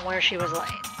jumped up from where she was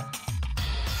laying.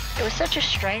 It was such a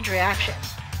strange reaction.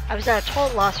 I was at a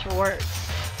total loss for words.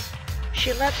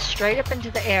 She leapt straight up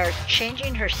into the air,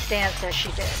 changing her stance as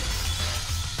she did.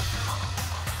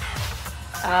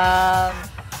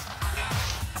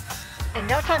 In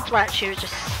no time flat, she was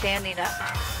just standing up.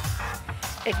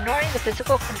 Ignoring the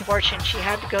physical contortion she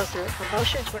had to go through, her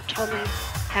motions were totally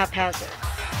haphazard.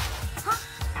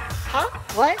 Huh?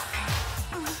 What?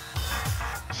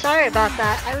 Sorry about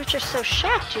that. I was just so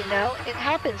shocked, you know. It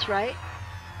happens, right?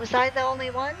 Was I the only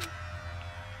one?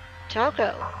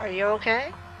 Toko, are you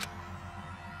okay?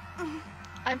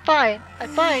 I'm fine. I'm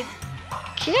fine.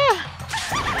 Kia!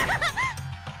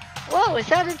 Whoa, is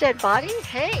that a dead body?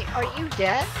 Hey, are you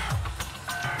dead?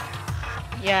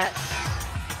 Yes.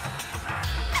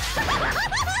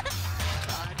 God.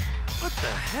 What the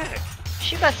heck?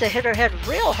 She must have hit her head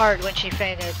real hard when she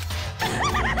fainted.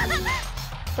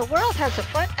 The world has a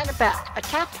front and a back, a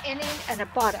top inning and a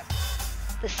bottom.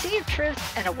 The sea of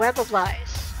truth and a web of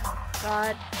lies.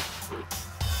 God.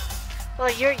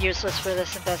 Well, you're useless for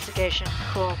this investigation.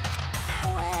 Cool.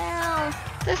 Well,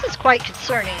 This is quite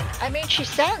concerning. I mean, she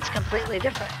sounds completely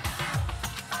different.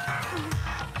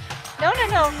 No, no,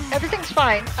 no. Everything's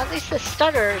fine. At least the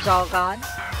stutter is all gone.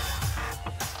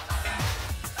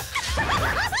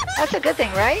 That's a good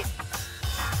thing, right?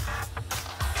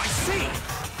 I see.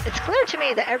 It's clear to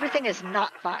me that everything is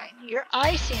not fine. Your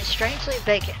eyes seem strangely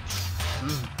vacant.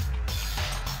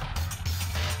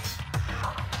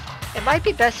 It might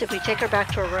be best if we take her back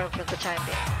to her room for the time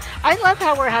being. I love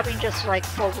how we're having just like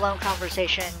full-blown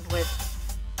conversation with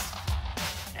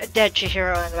a dead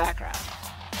Chihiro in the background.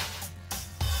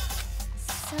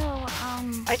 so,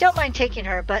 I don't mind taking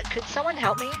her, but could someone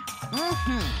help me?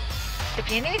 If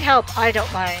you need help, I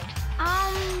don't mind.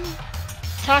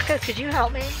 Taka, could you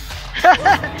help me?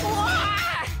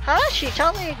 Huh? She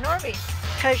totally ignored me.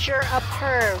 'Cause you're a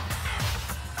perv.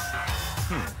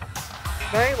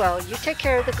 Very well, you take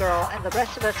care of the girl, and the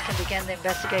rest of us can begin the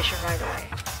investigation right away.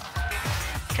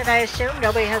 Can I assume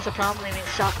nobody has a problem leaving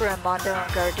Sakura and Mondo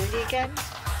on guard duty again?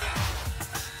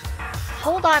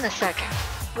 Hold on a second.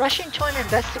 Rushing to an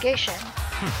investigation?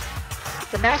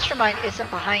 The mastermind isn't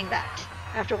behind that.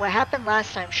 After what happened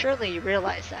last time, surely you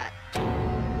realize that.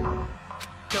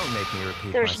 Don't make me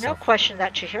repeat There's myself. no question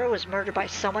that Chihiro was murdered by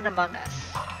someone among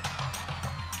us.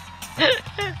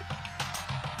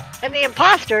 And the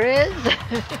imposter is...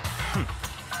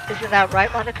 Isn't that right,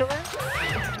 Monokuma?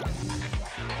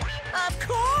 Of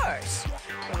course.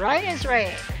 Right as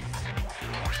rain.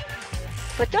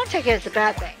 But don't take it as a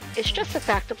bad thing. It's just a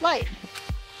fact of life.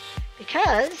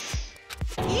 Because...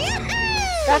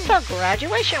 that's how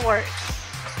graduation works.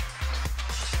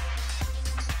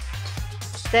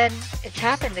 Then it's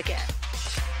happened again.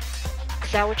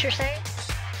 Is that what you're saying?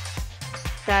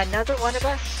 That another one of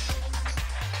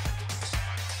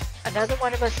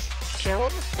us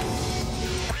killed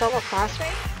a fellow classmate?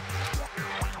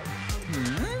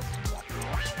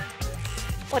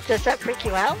 What, does that freak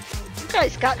you out? You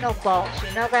guys got no balls,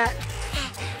 you know that?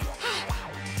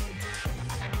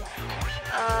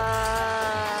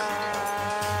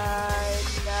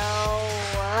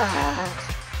 No.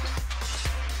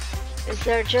 Is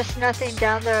there just nothing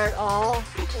down there at all?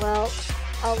 Well,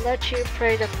 I'll let you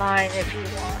pray to mine if you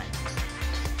want.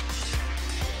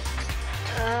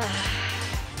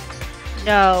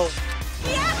 No.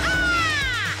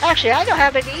 Actually, I don't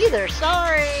have it either.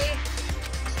 Sorry.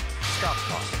 Stop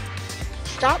talking.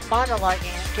 Stop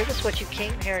monologuing and give us what you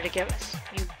came here to give us.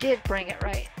 You did bring it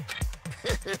right.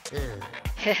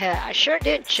 I sure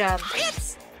did, chum.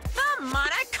 It's the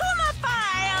Monokuma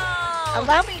file.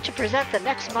 Allow me to present the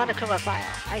next Monokuma file.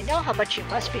 I know how much you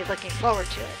must be looking forward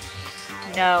to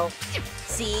it. No.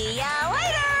 See ya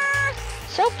later.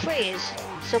 So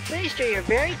please do your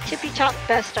very tippy-top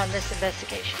best on this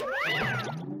investigation.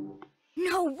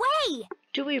 no way!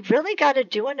 Do we really gotta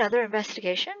do another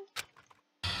investigation?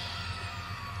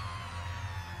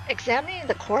 Examining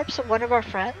the corpse of one of our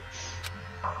friends?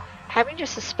 Having to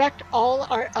suspect all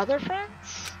our other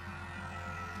friends?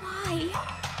 Why?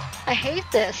 I hate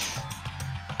this.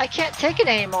 I can't take it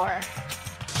anymore.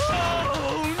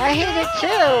 Oh, I hate it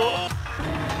too.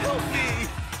 help me!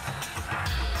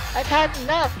 I've had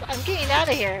enough. I'm getting out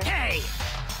of here. Hey!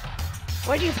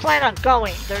 Where do you plan on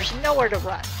going? There's nowhere to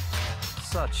run.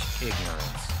 Such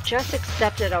ignorance. Just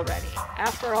accept it already.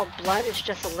 After all, blood is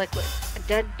just a liquid. A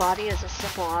dead body is a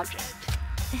simple object.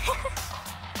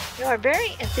 You are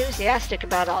very enthusiastic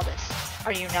about all this,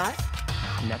 are you not?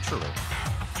 Naturally.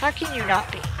 How can you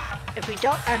not be? If we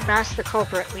don't unmask the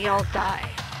culprit, we all die.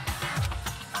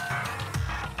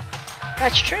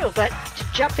 That's true, but to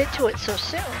jump into it so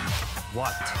soon.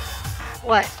 What?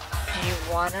 What? Do you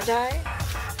wanna die?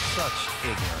 Such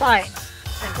ignorance. Fine.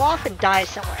 Then go off and die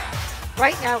somewhere.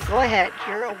 Right now, go ahead.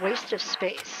 You're a waste of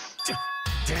space.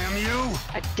 Damn you!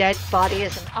 A dead body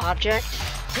is an object?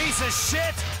 Piece of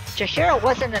shit! Chihiro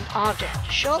wasn't an object.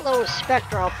 Show a little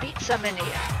respect or I'll beat some into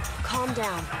you. Calm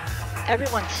down.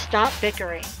 Everyone stop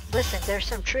bickering. Listen, there's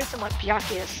some truth in what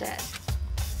Byakuya said.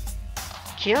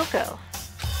 Kyoko,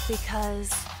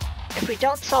 Because... if we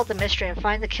don't solve the mystery and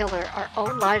find the killer, our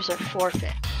own lives are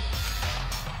forfeit.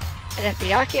 And if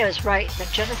Byakuya is right, then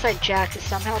Genocide Jack is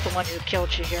somehow the one who killed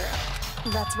Chihiro.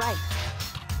 that's right.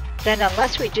 then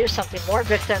unless we do something, more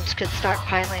victims could start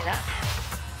piling up.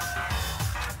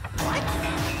 What?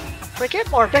 Forget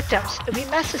more victims. If we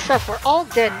mess this up, we're all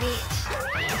dead meat.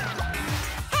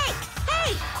 Hey!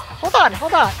 Hey! Hold on,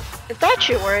 hold on. If that's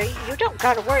your worry, you don't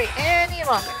gotta worry any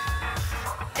longer.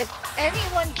 In any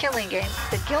one killing game,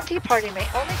 the guilty party may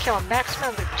only kill a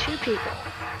maximum of 2 people.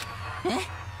 Huh?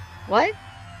 What?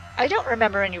 I don't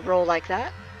remember any rule like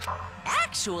that.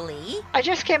 Actually... I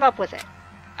just came up with it.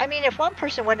 I mean, if one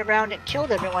person went around and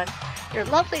killed everyone, your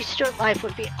lovely student life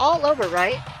would be all over,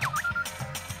 right?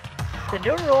 The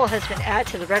new rule has been added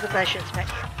to the regulations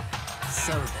menu.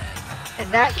 So then...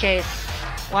 In that case,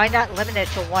 why not limit it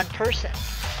to 1 person?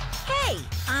 Hey,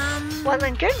 Well,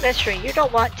 in Good Mystery, you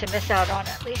don't want to miss out on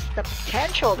at least the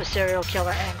potential of a serial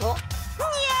killer angle.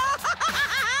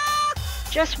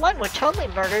 Just 1 would totally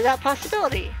murder that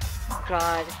possibility. Oh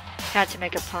God, had to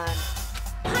make a pun.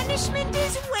 Punishment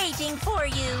is waiting for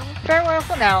you. Farewell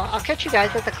for now. I'll catch you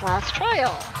guys at the class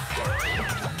trial.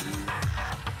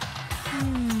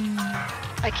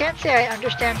 I can't say I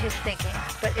understand his thinking,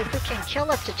 but if we can kill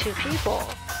up to 2 people,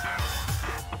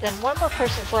 then 1 more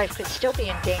person's life could still be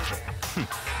in danger.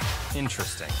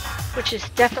 Interesting. Which is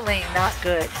definitely not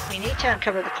good. We need to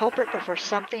uncover the culprit before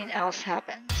something else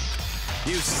happens.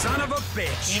 You son of a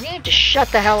bitch! You need to shut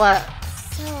the hell up.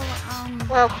 So,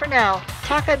 Well, for now,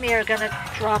 Taka and me are gonna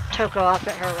drop Toko off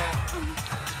at her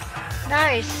room.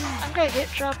 Nice. I'm gonna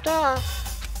get dropped off.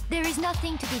 there is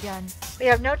nothing to be done. We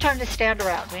have no time to stand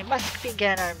around. We must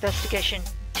begin our investigation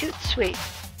toot sweet.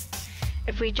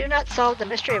 If we do not solve the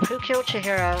mystery of who killed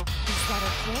Chihiro, Is that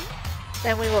okay?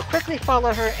 then we will quickly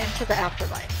follow her into the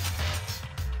afterlife.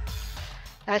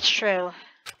 That's true.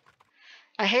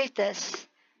 I hate this,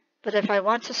 but if I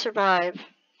want to survive,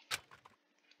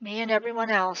 me and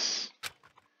everyone else,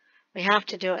 we have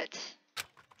to do it.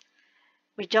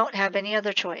 We don't have any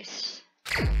other choice.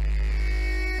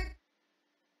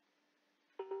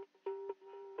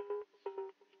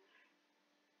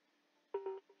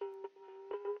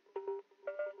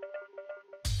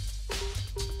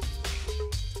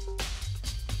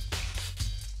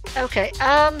 Okay,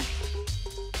 I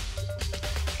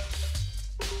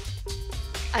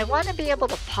want to be able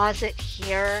to pause it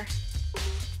here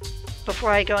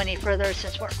before I go any further,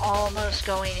 since we're almost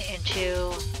going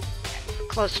into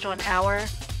close to an hour.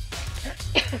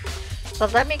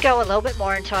 But let me go a little bit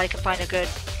more until I can find a good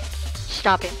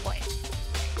stopping point.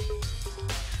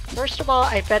 First of all,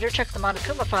 I better check the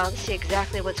Monokuma file to see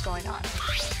exactly what's going on.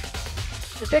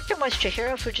 The victim was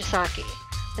Chihiro Fujisaki.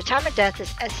 The time of death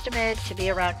is estimated to be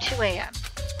around 2 a.m.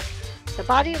 The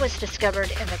body was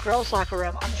discovered in the girls' locker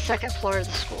room on the 2nd floor of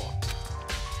the school.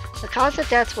 The cause of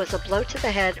death was a blow to the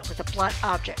head with a blunt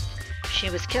object. She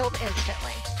was killed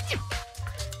instantly.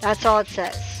 That's all it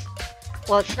says.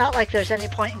 Well, it's not like there's any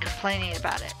point in complaining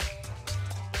about it.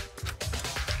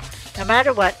 No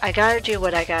matter what, I gotta do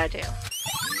what I gotta do.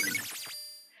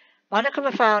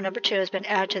 Monokuma file number 2 has been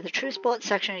added to the Truth Bullet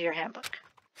section of your handbook.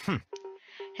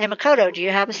 Hey Makoto, do you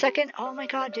have a second? Oh my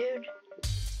god, dude.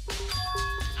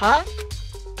 Huh?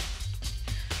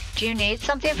 Do you need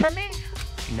something from me?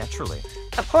 Naturally.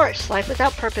 Of course, life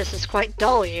without purpose is quite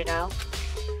dull, you know.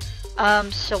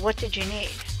 So what did you need?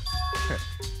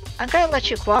 I'm gonna let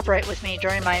you cooperate with me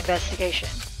during my investigation.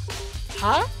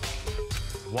 Huh?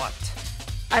 What?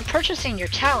 I'm purchasing your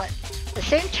talent. The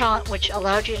same talent which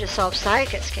allowed you to solve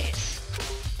Sayaka's case.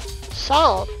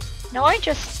 Solve? No, I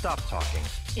just... Stop talking.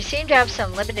 You seem to have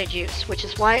some limited use, which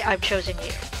is why I've chosen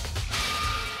you.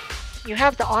 You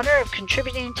have the honor of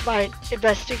contributing to my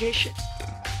investigation.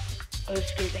 Oh,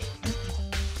 excuse me.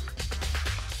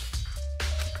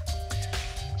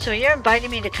 So you're inviting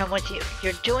me to come with you.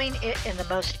 You're doing it in the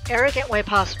most arrogant way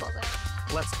possible, then.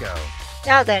 Let's go.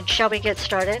 Now then, shall we get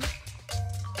started?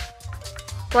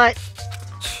 But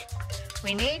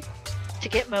we need to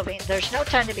get moving. There's no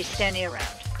time to be standing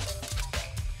around.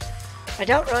 I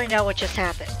don't really know what just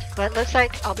happened, but it looks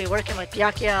like I'll be working with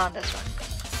Byakuya on this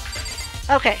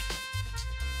one. Okay.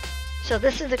 So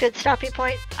this is a good stopping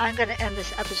point. I'm going to end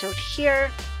this episode here.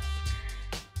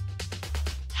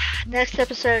 Next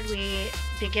episode, we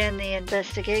begin the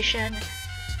investigation.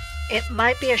 It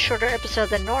might be a shorter episode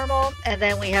than normal, and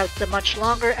then we have the much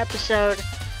longer episode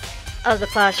of the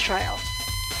class trial.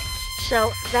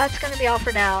 So that's going to be all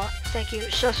for now. Thank you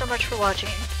so much for watching.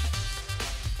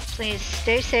 Please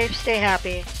stay safe, stay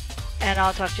happy, and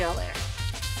I'll talk to y'all later.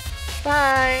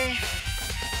 Bye!